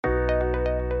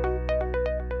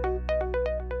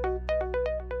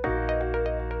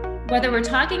Whether we're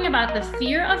talking about the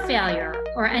fear of failure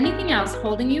or anything else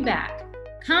holding you back,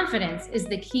 confidence is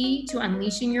the key to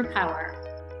unleashing your power.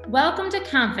 Welcome to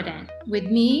Confident with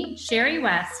me, Sherry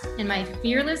West, and my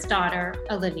fearless daughter,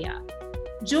 Olivia.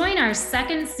 Join our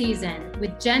second season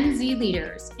with Gen Z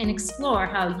leaders and explore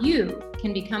how you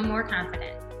can become more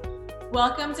confident.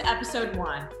 Welcome to episode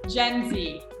 1, Gen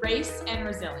Z, Race and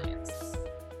Resilience.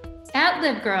 At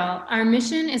Live Girl, our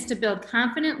mission is to build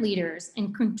confident leaders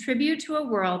and contribute to a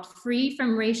world free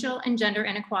from racial and gender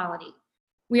inequality.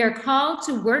 We are called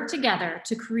to work together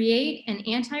to create an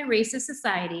anti-racist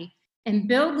society and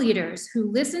build leaders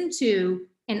who listen to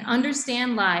and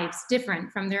understand lives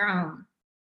different from their own.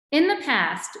 In the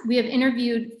past, we have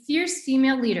interviewed fierce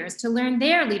female leaders to learn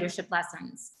their leadership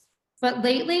lessons. But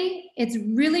lately, it's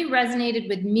really resonated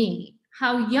with me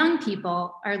how young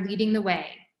people are leading the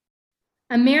way.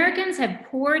 Americans have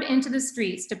poured into the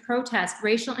streets to protest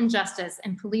racial injustice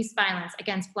and police violence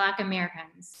against Black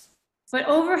Americans. But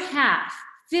over half,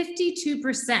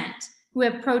 52%, who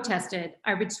have protested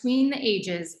are between the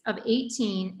ages of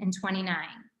 18 and 29.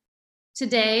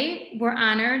 Today, we're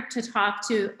honored to talk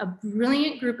to a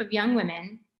brilliant group of young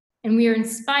women, and we are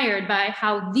inspired by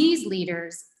how these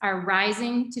leaders are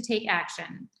rising to take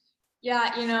action.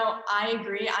 Yeah, I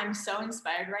agree. I'm so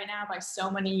inspired right now by so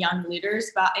many young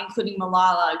leaders, including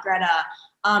Malala, Greta,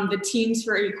 the Teens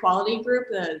for Equality group,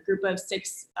 the group of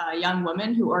 6 young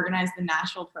women who organized the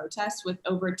national protest with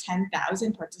over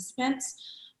 10,000 participants,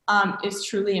 is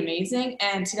truly amazing.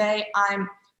 And today I'm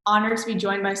honored to be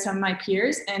joined by some of my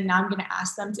peers, and now I'm going to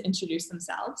ask them to introduce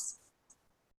themselves.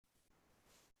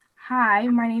 Hi,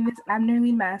 my name is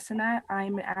Abnerleen Massanat.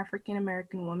 I'm an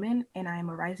African-American woman, and I'm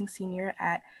a rising senior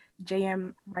at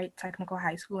J.M. Wright Technical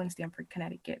High School in Stamford,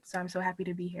 Connecticut. So I'm so happy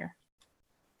to be here.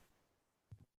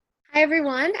 Hi,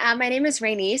 everyone. My name is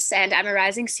Rainice, and I'm a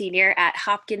rising senior at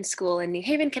Hopkins School in New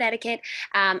Haven, Connecticut,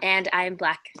 and I am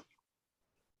Black.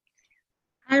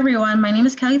 Hi, everyone. My name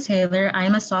is Kelly Taylor. I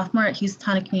am a sophomore at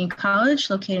Housatonic Community College,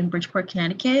 located in Bridgeport,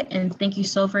 Connecticut, and thank you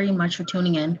so very much for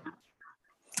tuning in.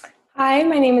 Hi,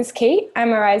 my name is Kate. I'm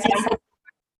a rising senior at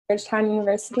Georgetown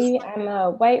University. I'm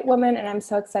a white woman, and I'm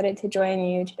so excited to join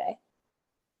you today.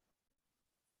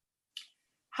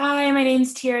 Hi, my name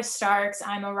is Tiara Starks.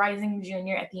 I'm a rising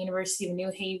junior at the University of New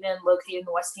Haven, located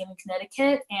in West Haven,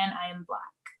 Connecticut, and I am Black.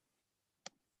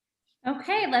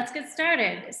 Okay, let's get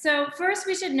started. So first,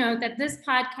 we should note that this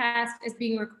podcast is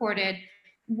being recorded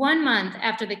 1 month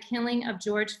after the killing of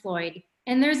George Floyd,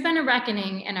 and there's been a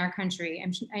reckoning in our country.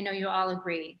 I know you all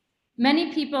agree.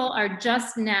 Many people are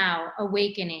just now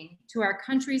awakening to our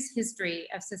country's history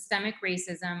of systemic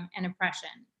racism and oppression.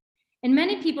 And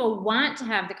many people want to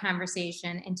have the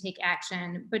conversation and take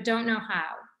action, but don't know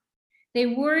how. They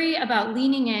worry about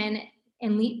leaning in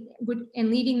and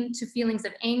leading to feelings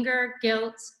of anger,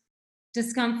 guilt,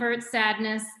 discomfort,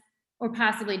 sadness, or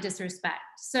possibly disrespect.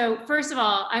 So first of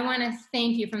all, I want to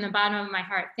thank you from the bottom of my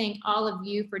heart. Thank all of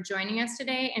you for joining us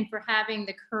today and for having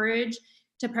the courage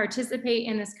to participate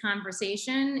in this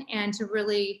conversation and to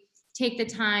really take the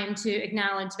time to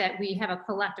acknowledge that we have a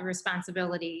collective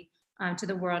responsibility to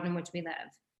the world in which we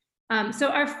live. So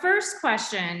our first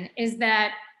question is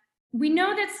that we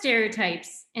know that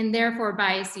stereotypes and therefore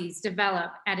biases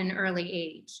develop at an early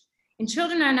age. And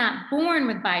children are not born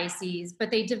with biases,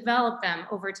 but they develop them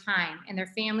over time in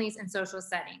their families and social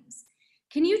settings.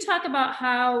 Can you talk about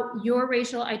how your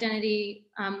racial identity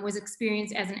was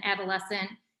experienced as an adolescent?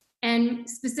 And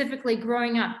specifically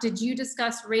growing up, did you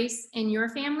discuss race in your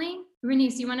family?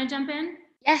 Rainice, you want to jump in?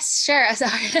 Yes, sure.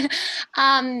 Sorry.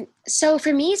 So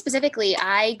for me specifically,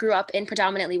 I grew up in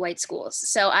predominantly white schools.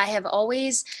 So I have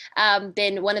always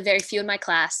been one of very few in my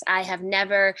class. I have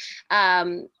never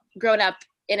grown up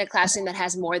in a classroom that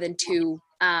has more than 2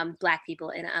 Black people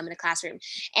in a classroom.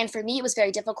 And for me, it was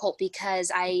very difficult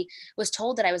because I was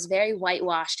told that I was very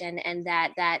whitewashed and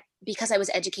that because I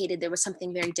was educated, there was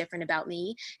something very different about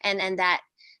me. And that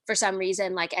for some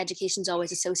reason, like education's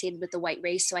always associated with the white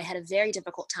race. So I had a very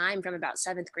difficult time from about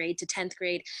 7th grade to 10th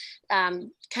grade,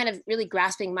 kind of really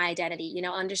grasping my identity,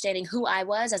 understanding who I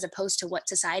was as opposed to what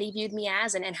society viewed me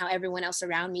as and how everyone else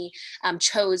around me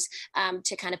chose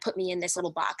to kind of put me in this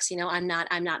little box. I'm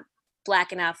not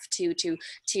Black enough to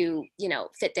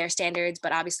fit their standards,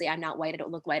 but obviously I'm not white. I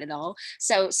don't look white at all.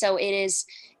 So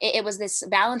it was this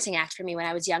balancing act for me when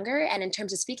I was younger. And in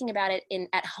terms of speaking about it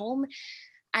at home,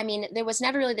 I mean, there was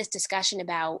never really this discussion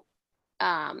about,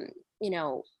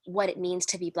 what it means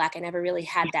to be Black. I never really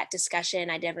had that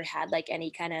discussion. I never had like any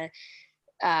kind of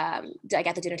like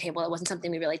at the dinner table, it wasn't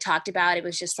something we really talked about. It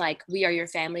was just like, we are your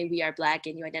family, we are Black,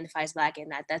 and you identify as Black,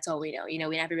 and that's all we know.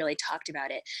 We never really talked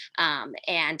about it.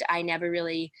 And I never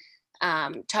really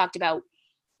talked about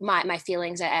my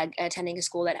feelings at attending a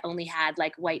school that only had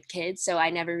like white kids. So I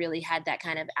never really had that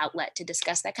kind of outlet to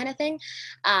discuss that kind of thing.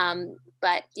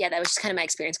 But yeah, that was just kind of my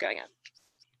experience growing up.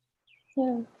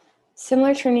 Yeah,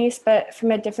 similar to Bernice, but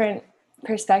from a different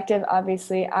perspective,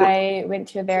 obviously. I went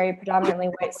to a very predominantly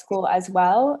white school as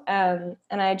well. And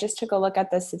I just took a look at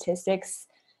the statistics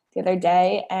the other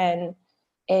day, and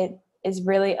it is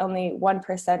really only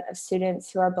 1% of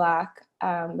students who are Black,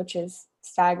 which is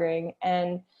staggering.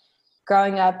 And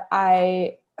growing up,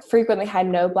 I frequently had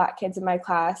no Black kids in my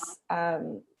class,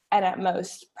 and at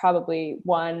most probably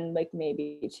one, like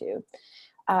maybe two.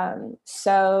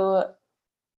 So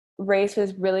race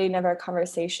was really never a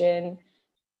conversation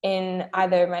in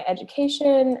either my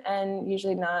education and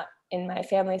usually not in my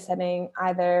family setting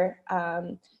either.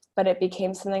 But it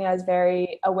became something I was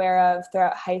very aware of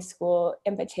throughout high school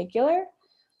in particular.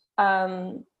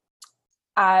 As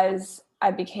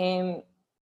I became,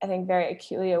 I think, very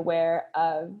acutely aware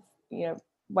of,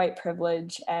 white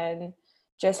privilege and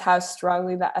just how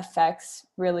strongly that affects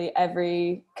really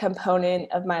every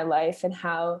component of my life and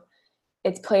how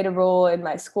it's played a role in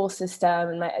my school system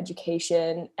and my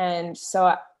education. And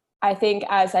so I think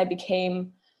as I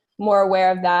became more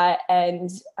aware of that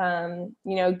and,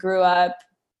 grew up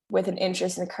with an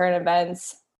interest in current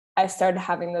events, I started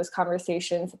having those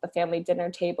conversations at the family dinner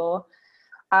table.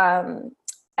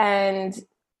 And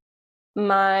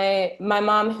my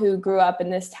mom, who grew up in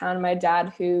this town, my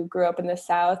dad, who grew up in the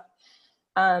South,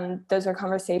 those are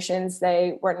conversations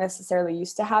they weren't necessarily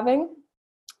used to having.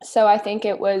 So I think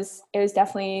it was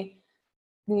definitely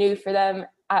new for them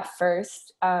at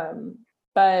first,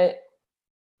 but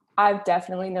I've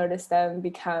definitely noticed them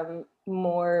become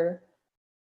more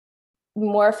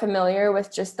familiar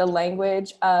with just the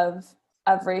language of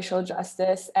racial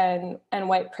justice and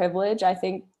white privilege. I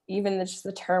think even just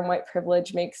the term white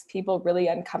privilege makes people really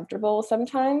uncomfortable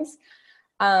sometimes,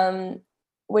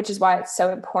 which is why it's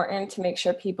so important to make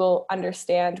sure people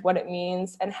understand what it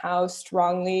means and how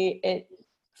strongly it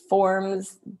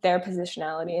forms their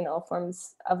positionality in all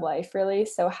forms of life, really.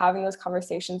 So having those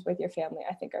conversations with your family,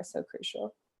 I think, are so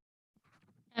crucial.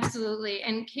 Absolutely.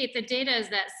 And Kate, the data is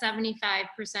that 75%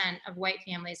 of white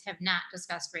families have not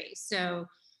discussed race. So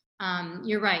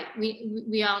you're right.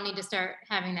 We all need to start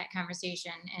having that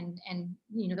conversation, and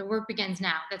the work begins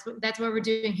now. That's what we're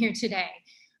doing here today.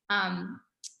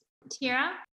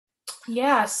 Tiara?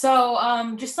 Yeah,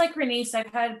 so just like Bernice,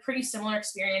 I've had pretty similar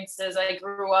experiences. I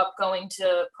grew up going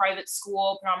to private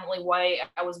school, predominantly white.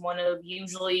 I was one of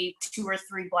usually 2 or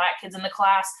 3 Black kids in the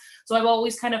class. So I've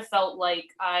always kind of felt like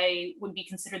I would be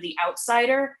considered the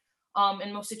outsider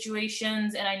in most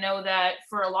situations. And I know that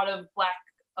for a lot of Black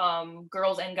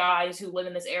girls and guys who live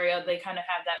in this area, they kind of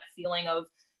have that feeling of,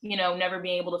 never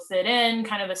being able to fit in,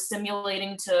 kind of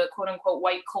assimilating to quote unquote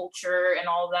white culture and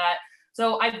all of that.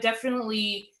 So I've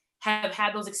definitely have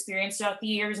had those experiences throughout the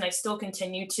years, and I still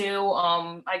continue to.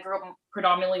 I grew up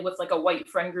predominantly with like a white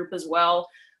friend group as well.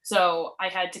 So I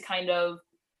had to kind of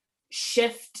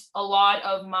shift a lot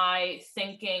of my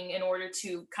thinking in order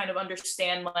to kind of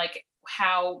understand like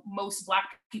how most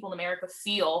Black people in America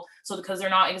feel. So because they're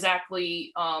not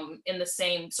exactly in the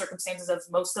same circumstances as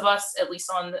most of us, at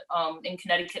least in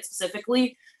Connecticut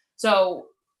specifically. So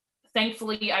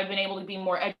thankfully, I've been able to be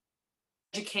more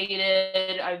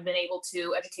educated. I've been able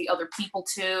to educate other people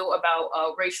too about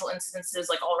racial incidences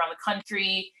like all around the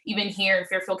country. Even here in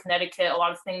Fairfield, Connecticut, a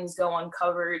lot of things go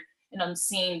uncovered and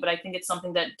unseen, but I think it's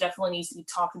something that definitely needs to be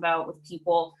talked about with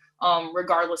people,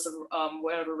 regardless of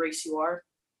whatever race you are.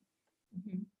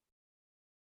 Mm-hmm.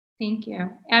 Thank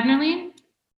you. Abnerline?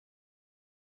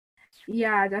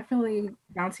 Yeah, definitely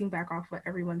bouncing back off what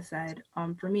everyone said.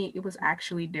 For me, it was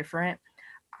actually different.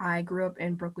 I grew up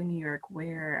in Brooklyn, New York,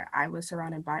 where I was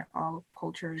surrounded by all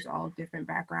cultures, all different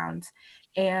backgrounds.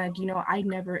 And, I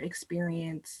never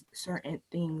experienced certain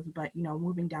things, but,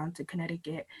 moving down to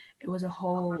Connecticut, it was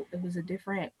a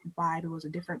different vibe. It was a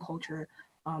different culture,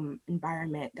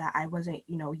 environment that I wasn't,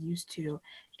 used to,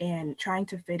 and trying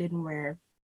to fit in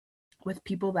with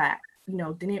people that,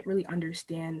 didn't really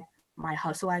understand my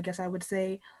hustle, I guess I would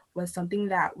say, was something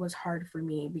that was hard for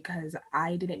me because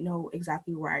I didn't know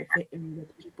exactly where I fit in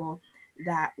with people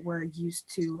that were used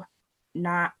to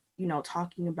not,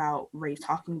 talking about race,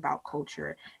 talking about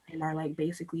culture, and are like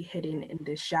basically hidden in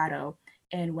this shadow.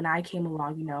 And when I came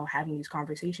along, having these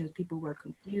conversations, people were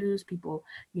confused. People,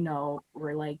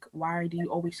 were like, why do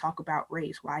you always talk about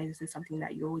race? Why is this something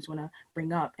that you always want to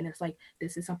bring up? And it's like,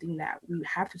 this is something that we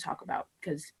have to talk about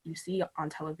because you see it on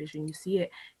television, you see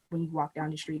it when you walk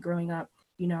down the street growing up.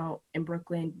 In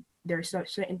Brooklyn, there's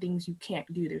certain things you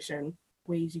can't do. There's certain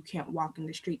ways you can't walk in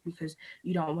the street because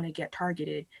you don't want to get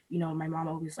targeted. You know, my mom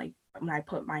always like, when I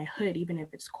put my hood, even if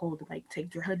it's cold, like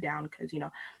take your hood down because, you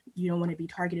know, you don't want to be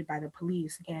targeted by the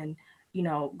police. And, you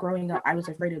know, growing up, I was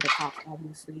afraid of the cops,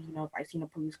 obviously. You know, if I seen a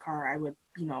police car, I would,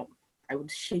 you know, I would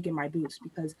shake in my boots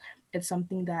because it's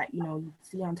something that, you know, you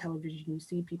see on television, you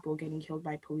see people getting killed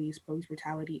by police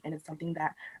brutality, and it's something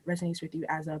that resonates with you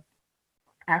as a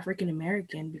African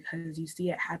American because you see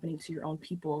it happening to your own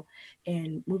people.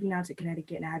 And moving down to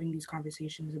Connecticut and having these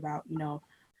conversations about, you know,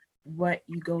 what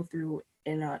you go through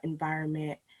in an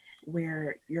environment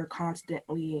where you're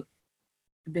constantly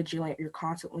vigilant, you're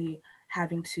constantly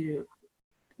having to,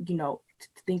 you know,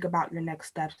 think about your next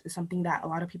steps is something that a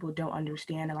lot of people don't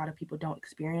understand, a lot of people don't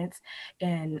experience.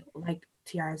 And like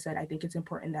Tiara said, I think it's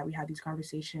important that we have these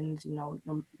conversations, you know,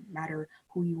 no matter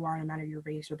who you are, no matter your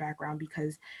race or background,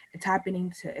 because it's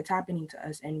happening to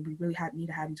us, and we really need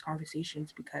to have these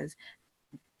conversations because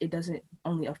it doesn't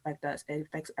only affect us, it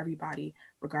affects everybody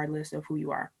regardless of who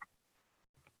you are.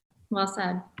 Well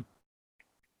said.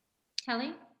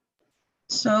 Kelly?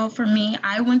 So for me,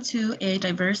 I went to a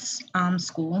diverse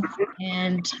school,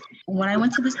 and when I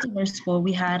went to this diverse school,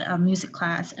 we had a music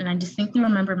class, and I distinctly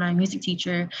remember my music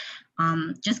teacher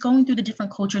just going through the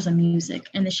different cultures of music,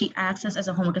 and then she asked us as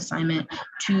a homework assignment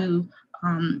to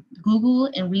Google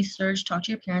and research, talk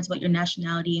to your parents about your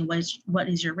nationality and what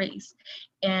is your race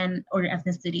and or your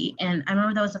ethnicity. And I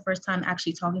remember that was the first time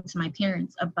actually talking to my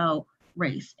parents about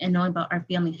race and knowing about our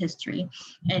family history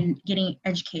and getting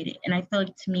educated. And I feel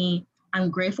like, to me, I'm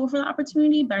grateful for the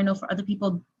opportunity, but I know for other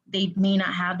people, they may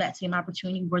not have that same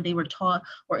opportunity where they were taught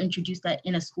or introduced that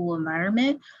in a school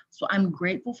environment. So I'm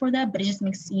grateful for that, but it just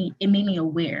made me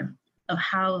aware of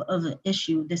how of an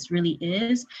issue this really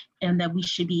is, and that we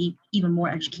should be even more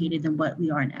educated than what we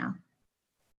are now.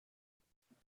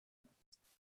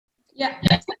 Yeah.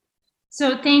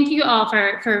 So thank you all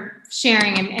for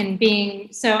sharing and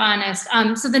being so honest.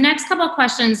 So the next couple of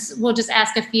questions, we'll just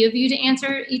ask a few of you to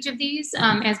answer each of these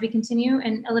as we continue.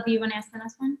 And Olivia, you want to ask the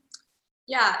next one?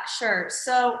 Yeah, sure.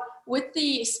 So with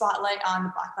the spotlight on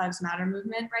the Black Lives Matter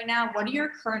movement right now, what are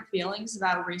your current feelings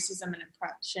about racism and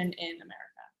oppression in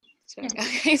America?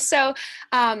 Okay, so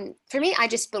for me, I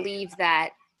just believe that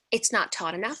it's not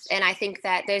taught enough. And I think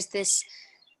that there's this,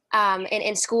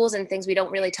 in schools and things, we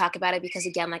don't really talk about it because,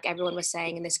 again, like everyone was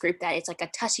saying in this group, that it's like a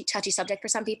touchy subject for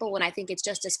some people, when I think it's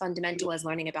just as fundamental as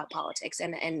learning about politics.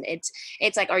 And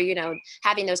it's like, or, you know,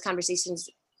 having those conversations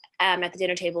at the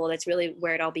dinner table, that's really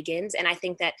where it all begins. And I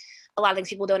think that a lot of things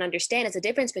people don't understand is the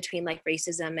difference between like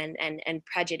racism and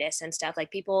prejudice and stuff.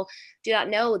 Like, people do not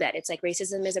know that it's like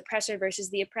racism is oppressor versus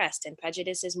the oppressed, and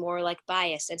prejudice is more like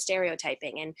bias and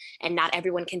stereotyping, and not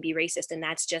everyone can be racist, and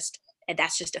that's just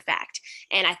a fact.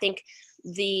 And I think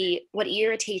what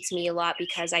irritates me a lot,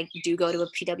 because I do go to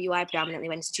a PWI, predominantly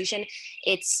white institution,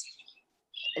 it's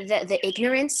the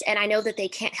ignorance. And I know that they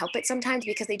can't help it sometimes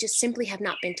because they just simply have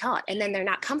not been taught, and then they're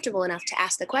not comfortable enough to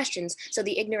ask the questions, so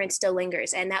the ignorance still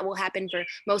lingers, and that will happen for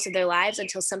most of their lives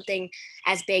until something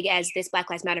as big as this Black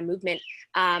Lives Matter movement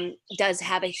does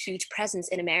have a huge presence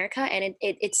in America. And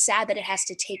it's sad that it has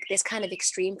to take this kind of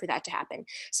extreme for that to happen.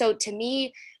 So to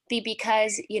me,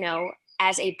 because, you know,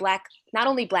 as a Black, not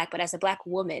only Black, but as a Black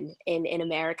woman in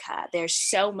America, there's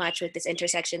so much with this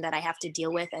intersection that I have to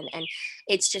deal with. And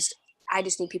it's just, I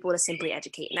just need people to simply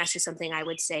educate. And that's just something I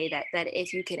would say, that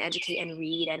if you can educate and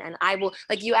read, and I will,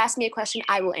 like, you ask me a question,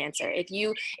 I will answer. If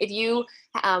you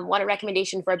want a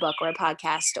recommendation for a book or a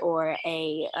podcast or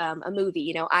a movie,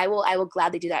 you know, I will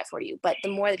gladly do that for you. But the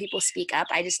more that people speak up,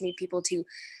 I just need people to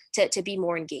be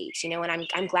more engaged, you know, and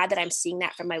I'm glad that I'm seeing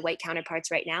that from my white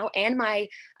counterparts right now, and my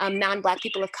non-Black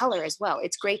people of color as well.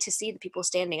 It's great to see the people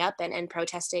standing up and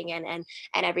protesting and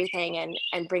everything,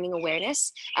 and bringing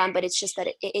awareness. But it's just that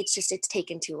it's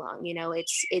taken too long, you know.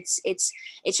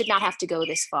 It should not have to go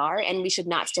this far, and we should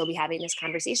not still be having this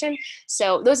conversation.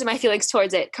 So those are my feelings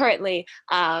towards it currently,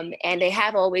 and they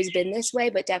have always been this way,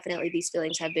 but definitely these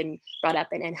feelings have been brought up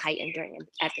and heightened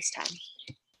at this time.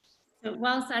 So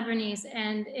well said, Bernice.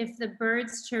 And if the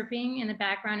birds chirping in the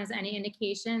background is any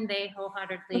indication, they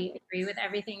wholeheartedly agree with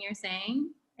everything you're saying.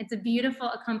 It's a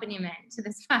beautiful accompaniment to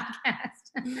this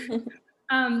podcast.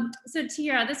 So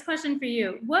Tiara, this question for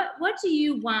you. What do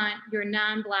you want your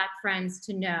non-Black friends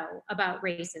to know about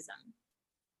racism?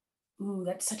 Ooh,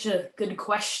 that's such a good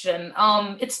question.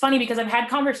 It's funny because I've had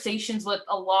conversations with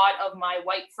a lot of my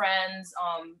white friends,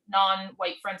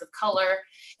 non-white friends of color,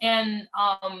 and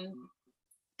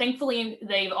thankfully,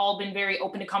 they've all been very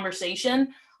open to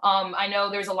conversation. I know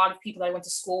there's a lot of people that I went to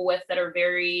school with that are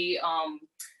very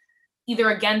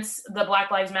either against the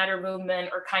Black Lives Matter movement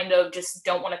or kind of just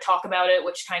don't want to talk about it,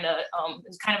 which kind of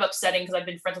is kind of upsetting because I've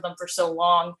been friends with them for so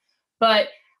long. But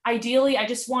ideally, I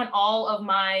just want all of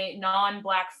my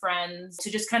non-Black friends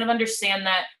to just kind of understand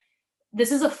that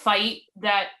this is a fight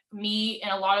that me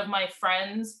and a lot of my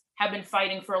friends have been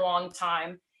fighting for a long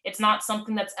time. It's not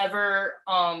something that's ever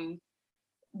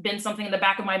been something in the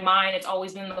back of my mind. It's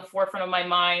always been in the forefront of my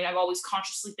mind. I'm always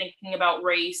consciously thinking about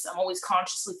race. I'm always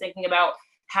consciously thinking about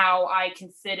how I can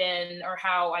fit in or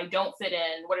how I don't fit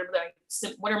in. What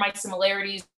are my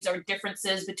similarities or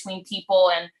differences between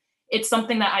people? And it's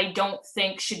something that I don't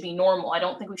think should be normal. I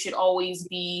don't think we should always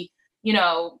be,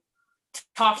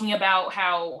 talking about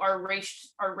how our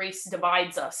race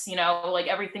divides us, like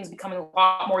everything's becoming a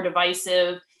lot more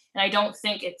divisive. And I don't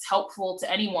think it's helpful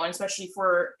to anyone, especially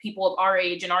for people of our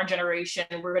age and our generation.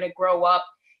 We're going to grow up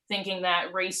thinking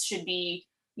that race should be,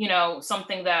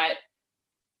 something that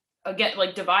again,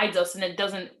 like divides us, and it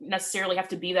doesn't necessarily have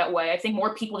to be that way. I think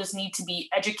more people just need to be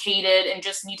educated and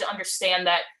just need to understand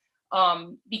that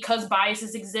because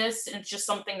biases exist and it's just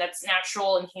something that's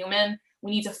natural and human,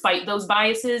 we need to fight those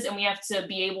biases, and we have to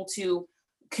be able to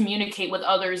communicate with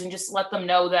others and just let them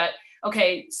know that,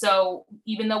 okay, so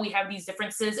even though we have these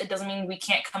differences, it doesn't mean we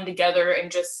can't come together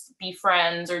and just be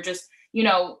friends or just,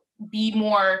 be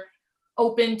more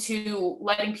open to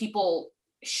letting people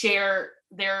share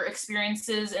their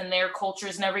experiences and their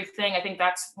cultures and everything. I think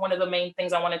that's one of the main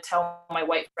things I want to tell my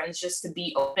white friends, just to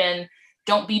be open,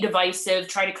 don't be divisive,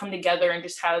 try to come together and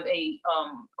just have a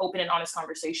open and honest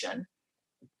conversation.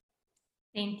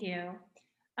 Thank you.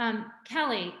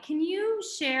 Kelly, can you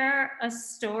share a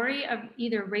story of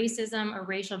either racism or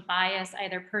racial bias,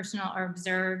 either personal or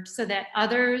observed, so that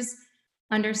others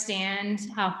understand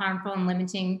how harmful and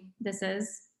limiting this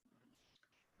is?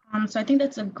 So I think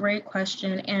that's a great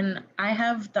question. And I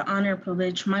have the honor and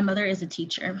privilege. My mother is a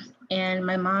teacher and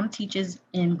my mom teaches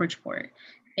in Bridgeport.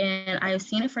 And I have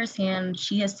seen it firsthand.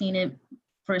 She has seen it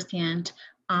firsthand.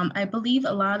 I believe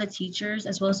a lot of the teachers,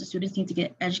 as well as the students, need to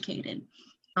get educated.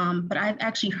 But I've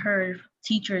actually heard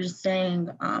teachers saying,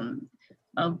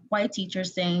 white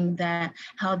teachers saying that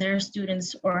how their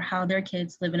students or how their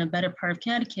kids live in a better part of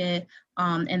Connecticut,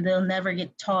 and they'll never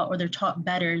get taught, or they're taught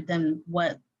better than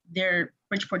what their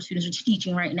Bridgeport students are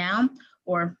teaching right now,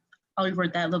 or I'll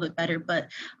reword that a little bit better, but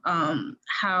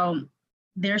how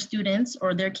their students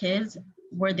or their kids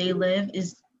where they live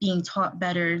is being taught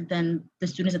better than the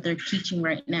students that they're teaching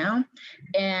right now.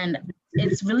 And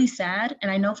it's really sad. And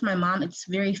I know for my mom, it's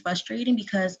very frustrating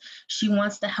because she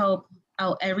wants to help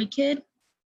out every kid,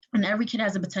 and every kid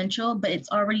has a potential, but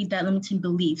it's already that limiting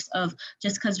beliefs of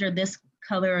just because you're this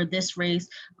color or this race,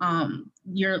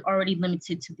 you're already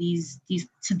limited to these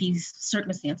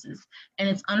circumstances. And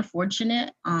it's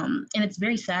unfortunate, and it's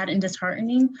very sad and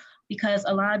disheartening because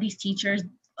a lot of these teachers,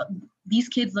 these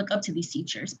kids look up to these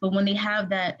teachers, but when they have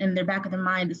that in their back of their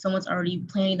mind that someone's already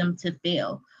planning them to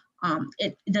fail,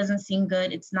 it doesn't seem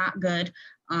good, it's not good,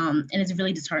 and it's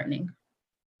really disheartening.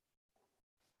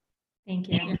 Thank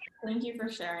you. Thank you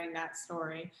for sharing that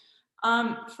story.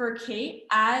 For Kate,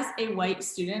 as a white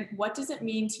student, what does it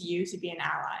mean to you to be an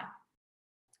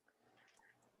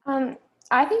ally?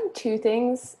 I think two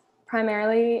things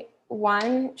primarily.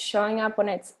 One, showing up when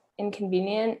it's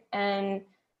inconvenient, and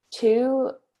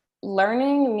two,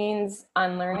 learning means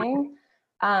unlearning.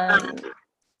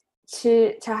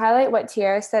 To highlight what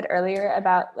Tiara said earlier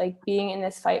about like being in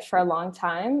this fight for a long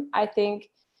time, I think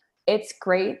it's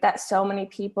great that so many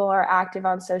people are active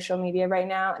on social media right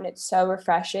now, and it's so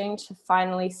refreshing to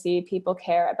finally see people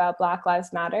care about Black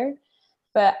Lives Matter.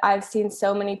 But I've seen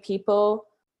so many people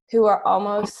who are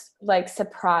almost like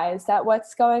surprised at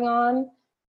what's going on.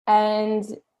 And,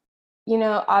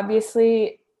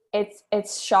 obviously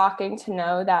it's shocking to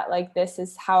know that like this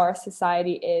is how our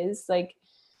society is, like,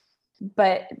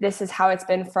 but this is how it's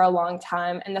been for a long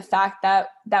time. And the fact that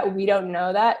we don't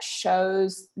know that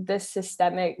shows the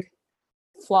systemic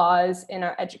flaws in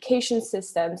our education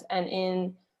systems and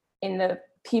in the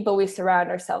people we surround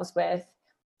ourselves with,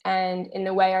 and in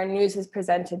the way our news is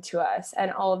presented to us,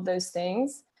 and all of those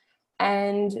things.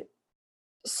 And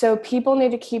so people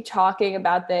need to keep talking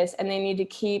about this, and they need to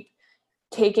keep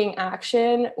taking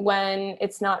action when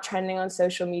it's not trending on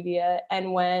social media,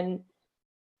 and when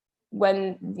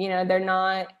they're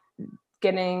not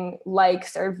getting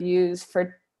likes or views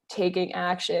for taking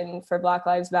action for Black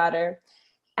Lives Matter.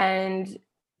 And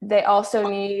they also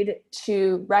need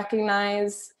to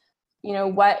recognize,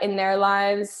 what in their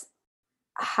lives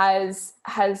has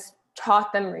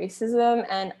taught them racism,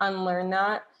 and unlearn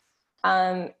that,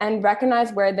 and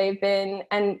recognize where they've been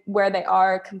and where they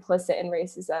are complicit in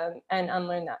racism, and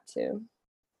unlearn that too.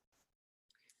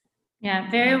 Yeah,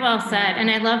 very well said. And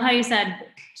I love how you said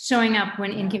showing up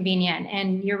when inconvenient.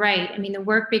 And you're right. I mean, the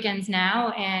work begins now,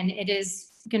 and it is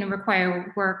going to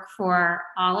require work for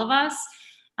all of us.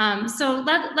 So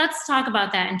let's talk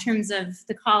about that in terms of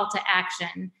the call to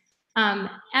action.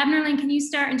 Abnerlyn, can you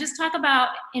start and just talk about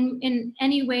in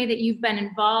any way that you've been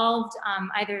involved,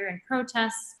 either in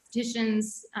protests,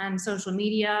 petitions, on social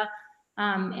media,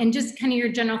 and just kind of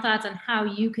your general thoughts on how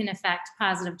you can affect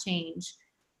positive change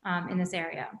in this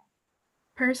area.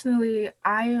 Personally,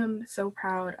 I am so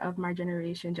proud of my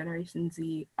generation, Generation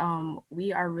Z.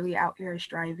 We are really out here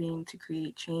striving to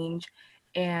create change.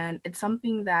 And it's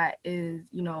something that is,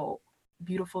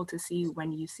 beautiful to see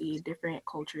when you see different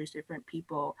cultures, different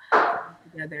people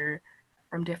together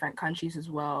from different countries as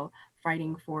well,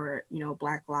 fighting for,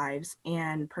 Black lives.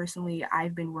 And personally,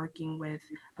 I've been working with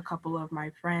a couple of my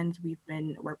friends.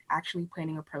 We're actually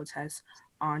planning a protest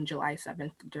on July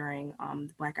 7th during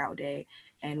the Blackout Day.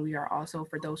 And we are also,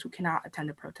 for those who cannot attend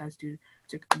the protest due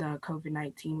to the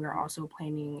COVID-19, we are also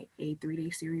planning a 3-day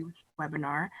series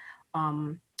webinar.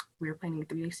 We're planning a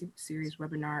 3-day series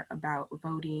webinar about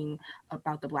voting,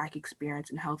 about the Black experience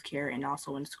in healthcare and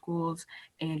also in schools.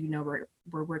 And,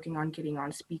 we're working on getting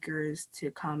on speakers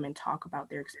to come and talk about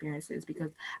their experiences,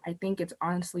 because I think it's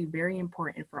honestly very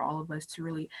important for all of us to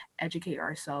really educate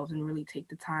ourselves and really take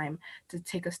the time to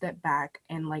take a step back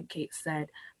and, like Kate said,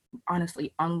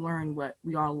 honestly unlearn what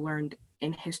we all learned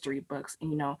in history books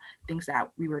and things that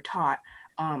we were taught.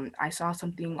 I saw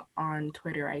something on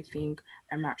Twitter, I think,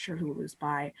 I'm not sure who it was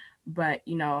by, but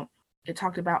it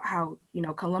talked about how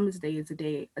Columbus Day is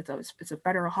it's a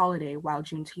federal holiday while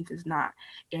Juneteenth is not,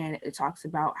 and it talks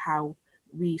about how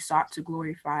we sought to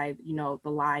glorify the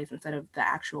lies instead of the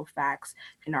actual facts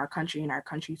in our country and our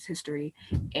country's history.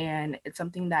 And it's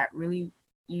something that really,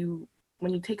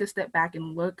 when you take a step back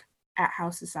and look at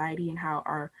how society and how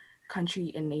our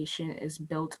country and nation is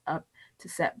built up to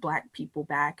set Black people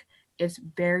back, it's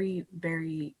very,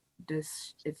 very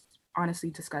it's honestly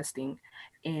disgusting.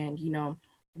 And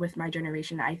with my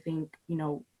generation, I think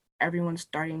everyone's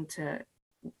starting to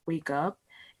wake up,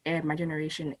 and my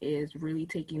generation is really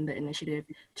taking the initiative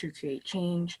to create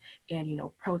change and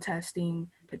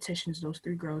protesting petitions. Those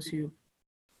 3 girls who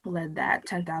led that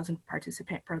 10,000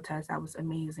 participant protest, that was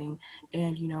amazing.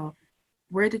 And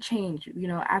we're the change,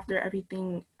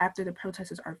 after the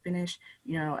protests are finished,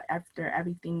 after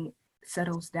everything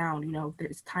settles down,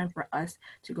 it's time for us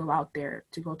to go out there,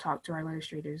 to go talk to our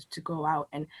legislators, to go out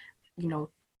and,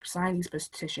 sign these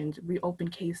petitions, reopen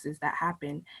cases that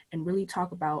happen, and really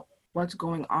talk about what's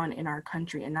going on in our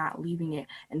country and not leaving it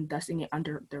and dusting it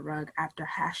under the rug after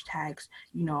hashtags,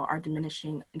 are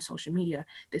diminishing in social media.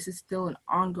 This is still an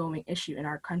ongoing issue in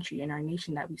our country and our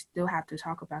nation that we still have to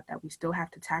talk about, that we still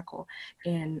have to tackle.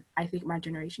 And I think my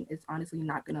generation is honestly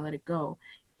not going to let it go.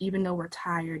 Even though we're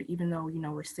tired, even though,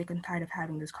 we're sick and tired of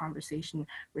having this conversation,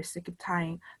 we're sick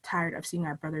and tired of seeing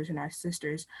our brothers and our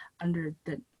sisters under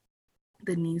the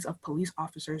knees of police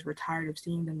officers. We're tired of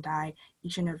seeing them die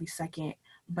each and every second.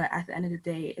 But at the end of the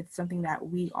day, it's something that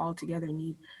we all together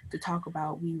need to talk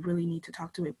about. We really need to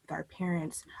talk to it with our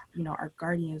parents, our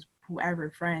guardians, whoever,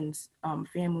 friends,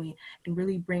 family, and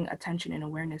really bring attention and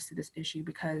awareness to this issue,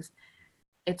 because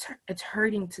it's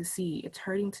hurting to see. It's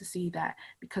hurting to see that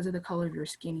because of the color of your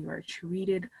skin, you are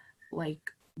treated like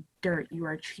dirt, you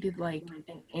are treated like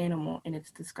an animal, and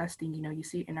it's disgusting. You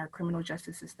see it in our criminal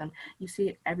justice system, you see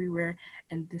it everywhere,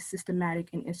 and the systematic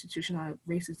and institutional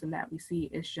racism that we see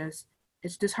is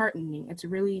it's disheartening. It's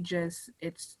really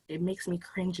it makes me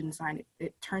cringe inside.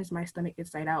 It turns my stomach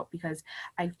inside out, because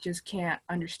I just can't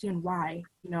understand why.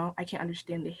 I can't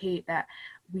understand the hate that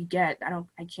we get.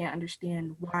 I can't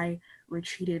understand why we're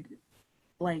treated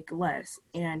like less.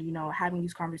 And having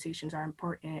these conversations are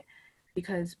important,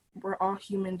 because we're all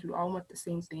humans. We all want the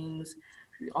same things.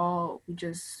 We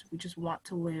just want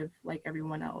to live like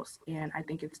everyone else. And I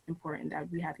think it's important that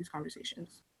we have these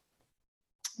conversations.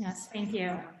 Yes, thank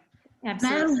you.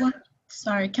 Absolutely.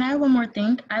 Can I add one more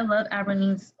thing? I love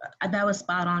Aberneen's, that was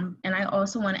spot on. And I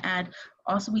also want to add,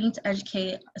 we need to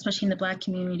educate, especially in the Black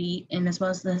community and as well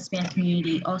as the Hispanic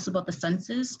community, also about the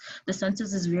census. The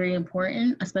census is very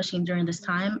important, especially during this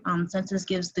time. Census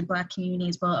gives the Black community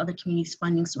as well as other communities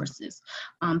funding sources.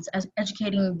 So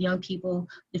educating young people,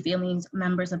 the families,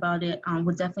 members about it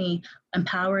would definitely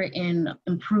empower and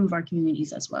improve our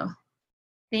communities as well.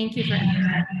 Thank you for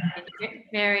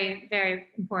very, very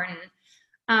important.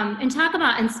 And talk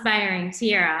about inspiring,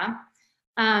 Tiara.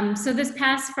 So this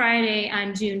past Friday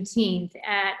on Juneteenth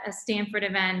at a Stanford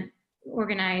event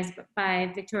organized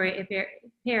by Victoria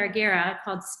Pereira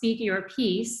called Speak Your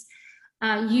Piece,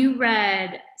 you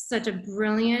read such a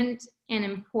brilliant and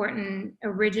important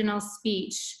original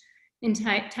speech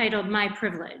entitled My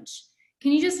Privilege.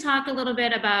 Can you just talk a little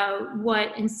bit about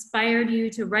what inspired you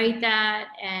to write that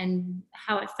and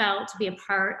how it felt to be a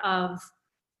part of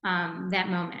that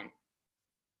moment?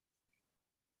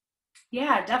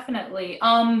 Yeah, definitely.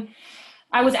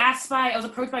 I was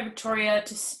approached by Victoria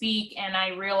to speak, and I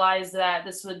realized that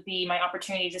this would be my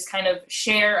opportunity to just kind of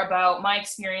share about my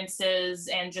experiences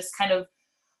and just kind of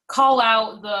call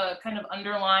out the kind of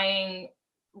underlying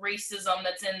racism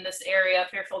that's in this area,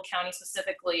 Fairfield County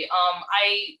specifically.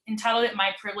 I entitled it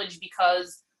My Privilege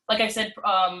because, like I said,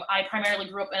 I primarily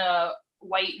grew up in a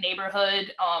white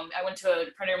neighborhood. I went to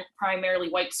primarily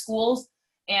white schools,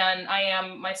 and I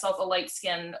am myself a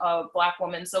light-skinned Black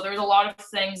woman. So there's a lot of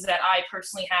things that I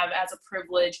personally have as a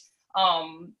privilege,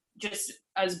 just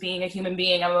as being a human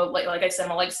being. Like I said,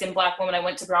 I'm a light-skinned Black woman. I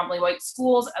went to predominantly white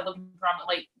schools. I lived in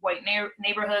predominantly white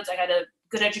neighborhoods. I had a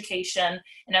good education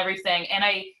and everything. And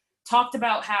I talked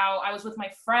about how I was with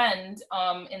my friend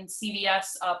in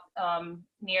CVS up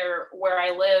near where I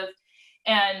live.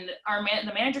 And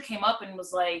the manager came up and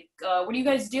was like, what are you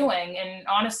guys doing? And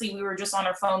honestly, we were just on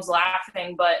our phones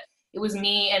laughing, but it was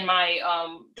me and my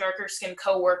darker skinned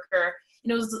coworker.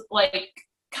 And it was like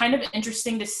kind of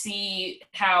interesting to see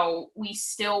how we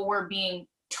still were being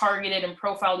targeted and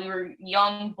profiled. We were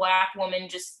young Black women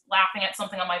just laughing at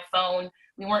something on my phone.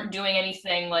 We weren't doing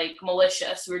anything like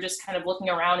malicious. We were just kind of looking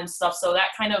around and stuff. So that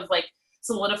kind of like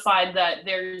solidified that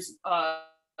there's a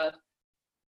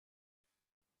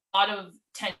lot of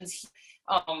tensions,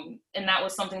 and that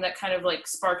was something that kind of like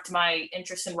sparked my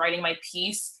interest in writing my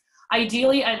piece.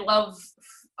 Ideally, I'd love,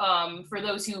 for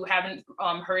those who haven't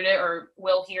heard it or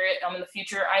will hear it in the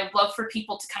future, I'd love for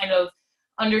people to kind of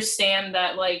understand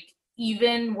that, like,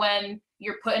 even when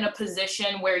you're put in a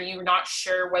position where you're not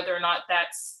sure whether or not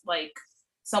that's like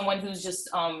someone who's just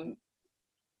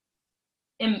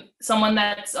someone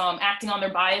that's acting on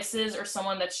their biases or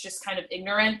someone that's just kind of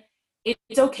ignorant,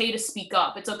 it's okay to speak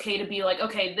up. It's okay to be like,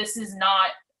 okay, this is not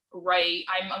right.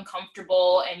 I'm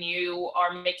uncomfortable and you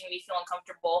are making me feel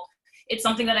uncomfortable. It's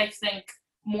something that I think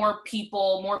more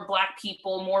people, more Black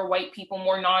people, more white people,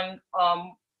 more non-white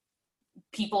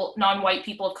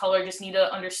people of color just need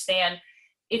to understand.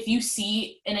 If you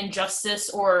see an injustice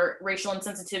or racial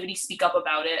insensitivity, speak up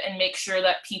about it and make sure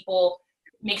that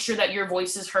your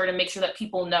voice is heard and make sure that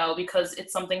people know, because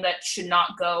it's something that should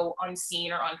not go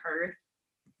unseen or unheard.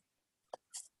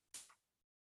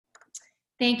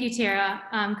 Thank you, Tara.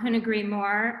 Couldn't agree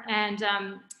more. And,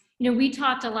 we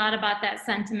talked a lot about that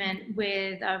sentiment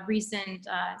with a recent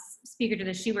speaker to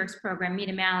the She Works program,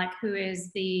 Mita Malik, who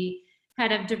is the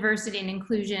head of diversity and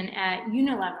inclusion at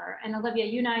Unilever. And Olivia,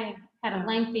 you and I had a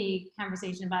lengthy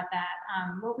conversation about that.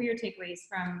 What were your takeaways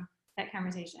from that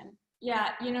conversation? Yeah,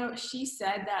 she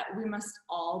said that we must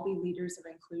all be leaders of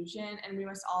inclusion and we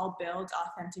must all build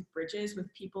authentic bridges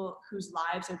with people whose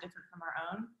lives are different from our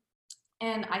own.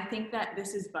 And I think that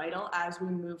this is vital as we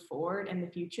move forward in the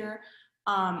future.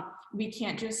 We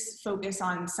can't just focus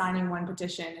on signing one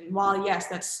petition. And while, yes,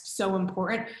 that's so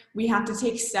important, we have to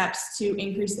take steps to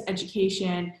increase the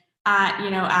education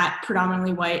at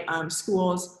predominantly white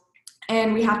schools.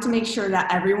 And we have to make sure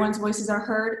that everyone's voices are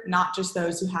heard, not just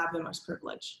those who have the most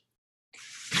privilege.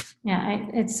 Yeah,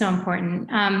 it's so important.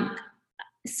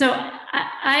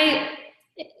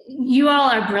 You all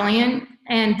are brilliant,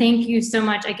 and thank you so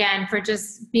much again for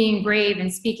just being brave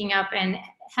and speaking up and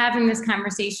having this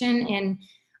conversation. And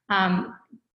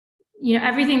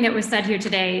everything that was said here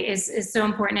today is so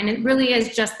important, and it really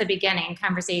is just the beginning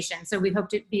conversation. So we hope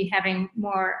to be having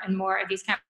more and more of these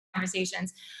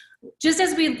conversations. Just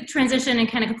as we transition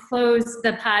and kind of close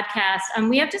the podcast,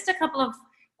 we have just a couple of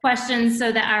questions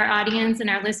so that our audience and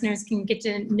our listeners can get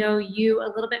to know you a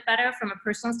little bit better from a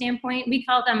personal standpoint. We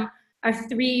call them our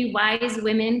 3 wise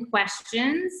women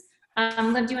questions.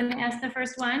 Liv, do you want to ask the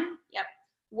first one? Yep.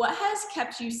 What has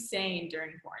kept you sane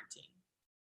during quarantine?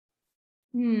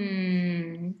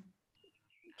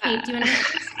 Kate, do you want to go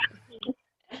first?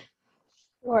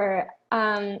 Sure.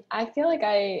 I feel like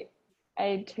I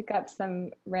took up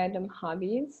some random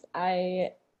hobbies.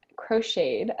 I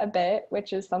crocheted a bit,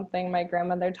 which is something my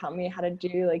grandmother taught me how to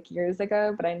do like years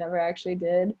ago, but I never actually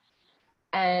did.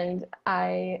 And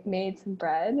I made some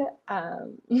bread,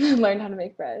 learned how to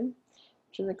make bread,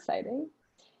 which is exciting.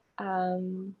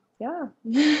 Yeah.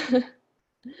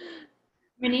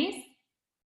 Renise?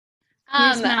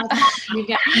 Your smile, you've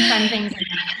got some fun things in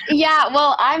there. Yeah,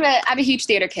 well, I'm a huge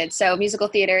theater kid, so musical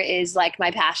theater is like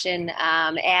my passion.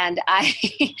 And I,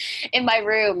 in my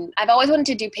room, I've always wanted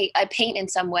to do paint in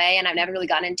some way, and I've never really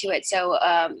gotten into it. So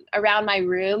around my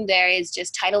room, there is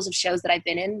just titles of shows that I've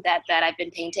been in that I've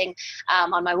been painting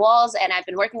on my walls, and I've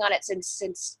been working on it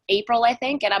since April, I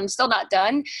think, and I'm still not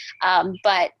done.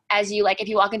 But if you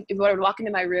were to walk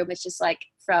into my room, it's just like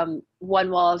from one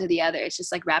wall to the other. It's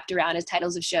just like wrapped around as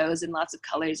titles of shows and lots of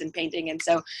colors and painting. And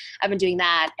so I've been doing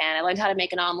that, and I learned how to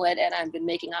make an omelet, and I've been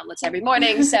making omelets every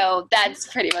morning. So that's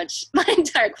pretty much my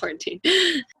entire quarantine.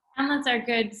 Omelets are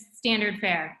good standard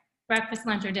fare, breakfast,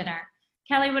 lunch, or dinner.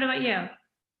 Kelly, what about you?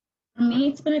 For me,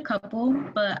 it's been a couple,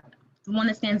 but the one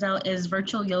that stands out is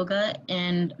virtual yoga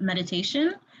and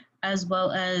meditation, as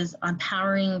well as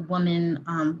empowering women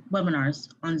webinars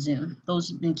on Zoom.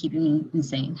 Those have been keeping me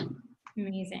insane.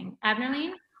 Amazing.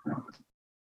 Abnerline?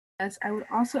 Yes, I would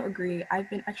also agree. I've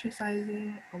been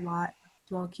exercising a lot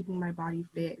while keeping my body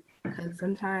fit, because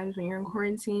sometimes when you're in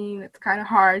quarantine, it's kind of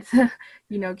hard to,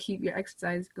 keep your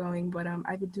exercise going. But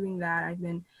I've been doing that. I've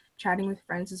been chatting with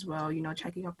friends as well,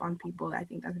 checking up on people. I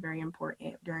think that's very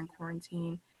important during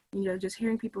quarantine. Just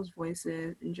hearing people's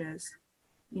voices and just,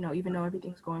 even though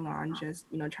everything's going on, just,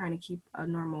 trying to keep a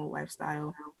normal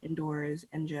lifestyle indoors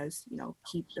and just,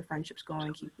 keep the friendships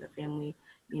going, keep the family,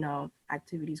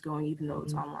 activities going, even though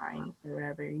it's online or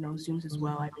whatever, Zooms as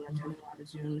well. I've been attending a lot of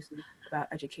Zooms about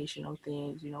educational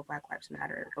things, Black Lives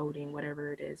Matter, voting,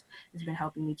 whatever it is. It's been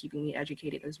helping me, keeping me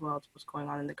educated as well to what's going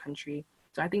on in the country.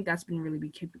 So I think that's been really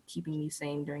keeping me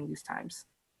sane during these times.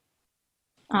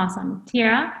 Awesome.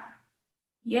 Tiara?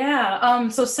 Yeah,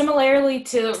 so similarly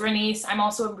to Renice, I'm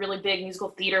also a really big musical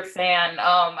theater fan.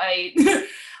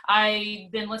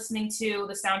 I've been listening to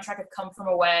the soundtrack of Come From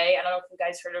Away. I don't know if you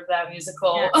guys heard of that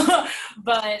musical,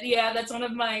 but yeah, that's one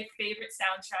of my favorite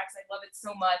soundtracks. I love it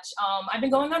so much. I've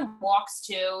been going on walks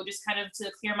too, just kind of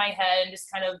to clear my head and just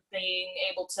kind of being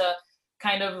able to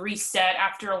kind of reset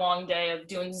after a long day of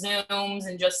doing Zooms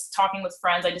and just talking with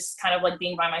friends. I just kind of like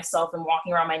being by myself and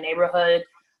walking around my neighborhood.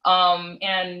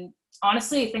 And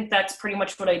honestly, I think that's pretty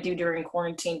much what I do during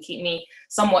quarantine, keep me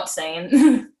somewhat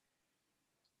sane.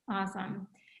 Awesome.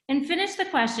 And finish the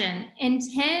question. In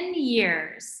 10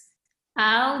 years,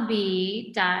 I'll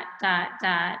be ...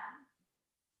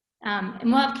 And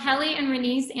we'll have Kelly and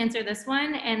Renice answer this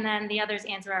one, and then the others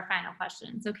answer our final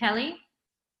question. So Kelly?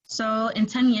 So in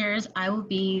 10 years, I will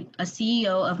be a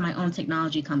CEO of my own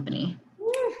technology company.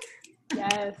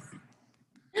 Yes.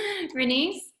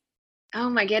 Renice? Oh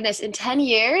my goodness. In 10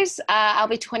 years, I'll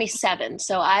be 27.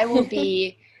 So I will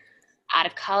be out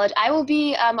of college. I will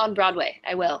be on Broadway.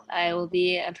 I will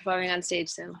be performing on stage.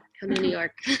 So come to New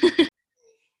York.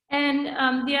 And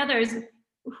the others,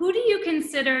 who do you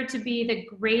consider to be the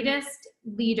greatest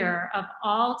leader of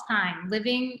all time,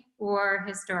 living or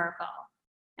historical?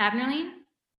 Abnerline?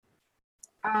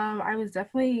 I was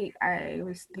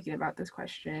thinking about this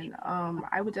question.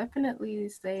 I would definitely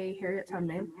say Harriet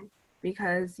Tubman,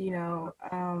 because,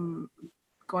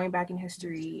 going back in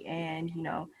history and,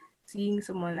 seeing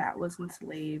someone that was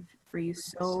enslaved free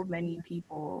so many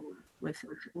people with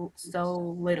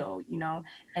so little,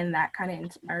 and that kind of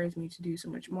inspires me to do so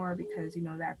much more, because,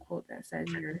 that quote that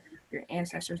says your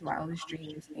ancestors' wildest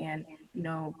dreams, and,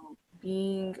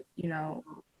 being,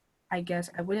 I guess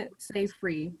I wouldn't say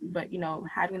free, but,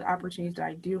 having the opportunities that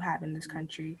I do have in this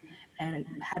country and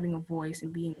having a voice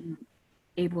and being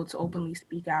able to openly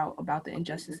speak out about the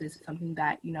injustices is something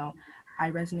that, I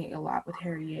resonate a lot with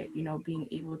Harriet, being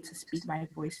able to speak my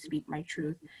voice, speak my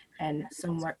truth, and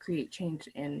somewhat create change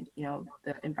in,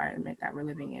 the environment that we're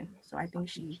living in. So I think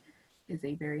she is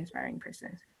a very inspiring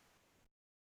person.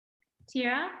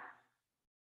 Tiara?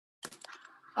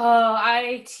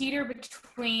 I teeter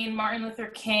between Martin Luther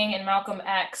King and Malcolm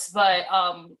X, but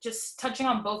just touching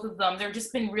on both of them, they've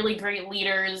just been really great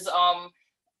leaders.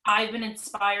 I've been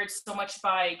inspired so much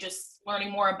by just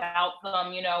learning more about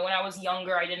them. When I was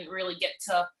younger, I didn't really get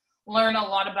to learn a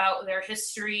lot about their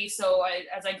history. So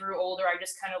as I grew older, I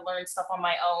just kind of learned stuff on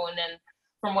my own and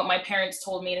from what my parents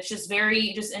told me. And it's just very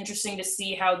interesting to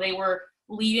see how they were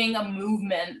leading a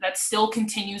movement that still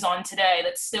continues on today,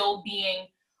 that's still being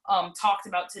talked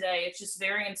about today. It's just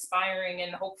very inspiring,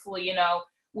 and hopefully,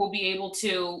 we'll be able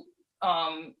to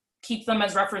keep them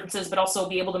as references, but also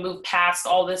be able to move past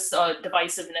all this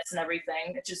divisiveness and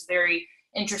everything. It's just very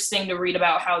interesting to read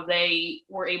about how they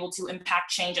were able to impact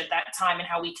change at that time and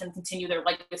how we can continue their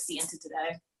legacy into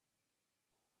today.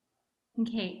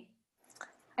 Okay.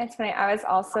 It's funny, I was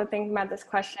also thinking about this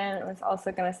question. I was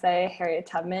also going to say Harriet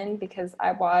Tubman, because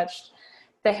I watched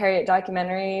the Harriet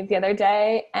documentary the other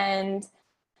day, and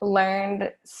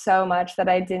learned so much that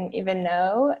I didn't even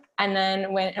know, and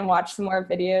then went and watched some more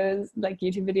videos, like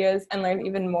YouTube videos, and learned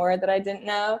even more that I didn't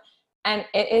know. And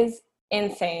it is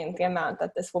insane the amount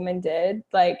that this woman did.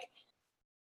 Like,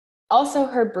 also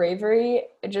her bravery,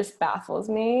 it just baffles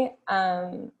me.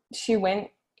 She went,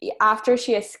 after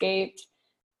she escaped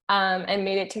and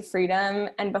made it to freedom,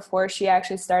 and before she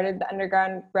actually started the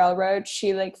Underground Railroad,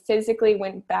 she like physically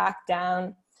went back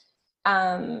down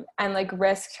and like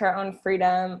risked her own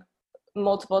freedom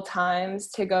multiple times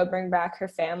to go bring back her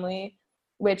family,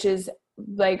 which is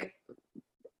like,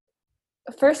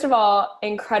 first of all,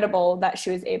 incredible that she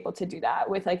was able to do that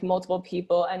with like multiple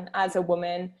people and as a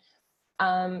woman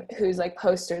whose like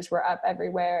posters were up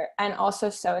everywhere, and also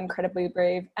so incredibly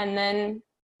brave. And then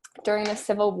during the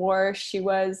Civil War, she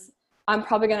was, I'm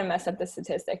probably going to mess up the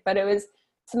statistic, but it was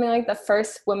something like the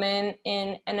first woman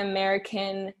in an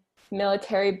American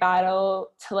military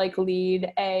battle to like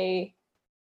lead a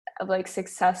like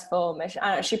successful mission. I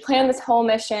don't know, she planned this whole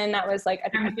mission that was like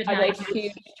a like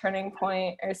huge turning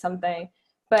point or something.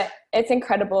 But it's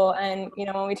incredible. And you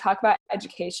know, when we talk about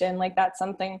education, like that's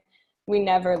something we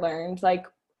never learned. Like,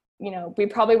 you know, we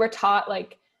probably were taught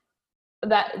like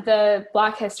that the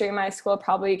Black history in my school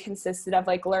probably consisted of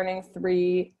like learning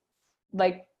 3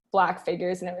 like Black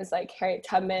figures, and it was like Harriet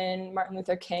Tubman, Martin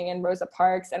Luther King, and Rosa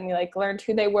Parks, and we like learned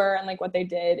who they were and like what they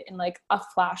did in like a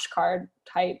flashcard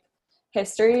type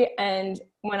history. And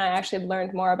when I actually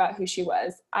learned more about who she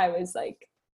was, I was like,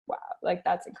 wow, like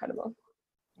that's incredible.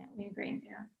 Yeah, we agree.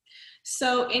 Yeah.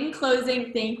 So in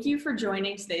closing, thank you for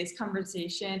joining today's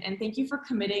conversation, and thank you for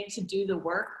committing to do the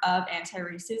work of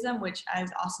anti-racism, which, as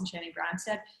Austin Channing Brown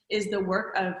said, is the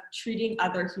work of treating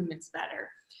other humans better.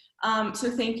 So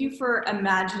thank you for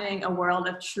imagining a world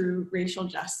of true racial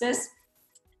justice.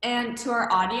 And to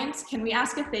our audience, can we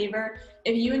ask a favor?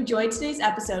 If you enjoyed today's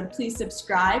episode, please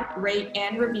subscribe, rate,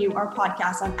 and review our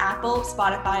podcast on Apple,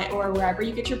 Spotify, or wherever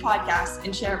you get your podcasts,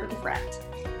 and share it with a friend.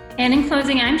 And in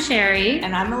closing, I'm Sherry.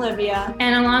 And I'm Olivia.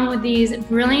 And along with these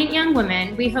brilliant young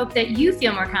women, we hope that you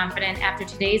feel more confident after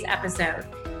today's episode.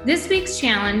 This week's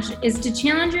challenge is to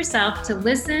challenge yourself to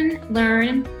listen,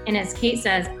 learn, and as Kate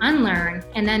says, unlearn,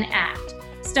 and then act.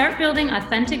 Start building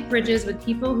authentic bridges with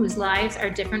people whose lives are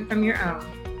different from your own.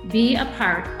 Be a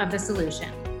part of the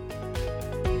solution.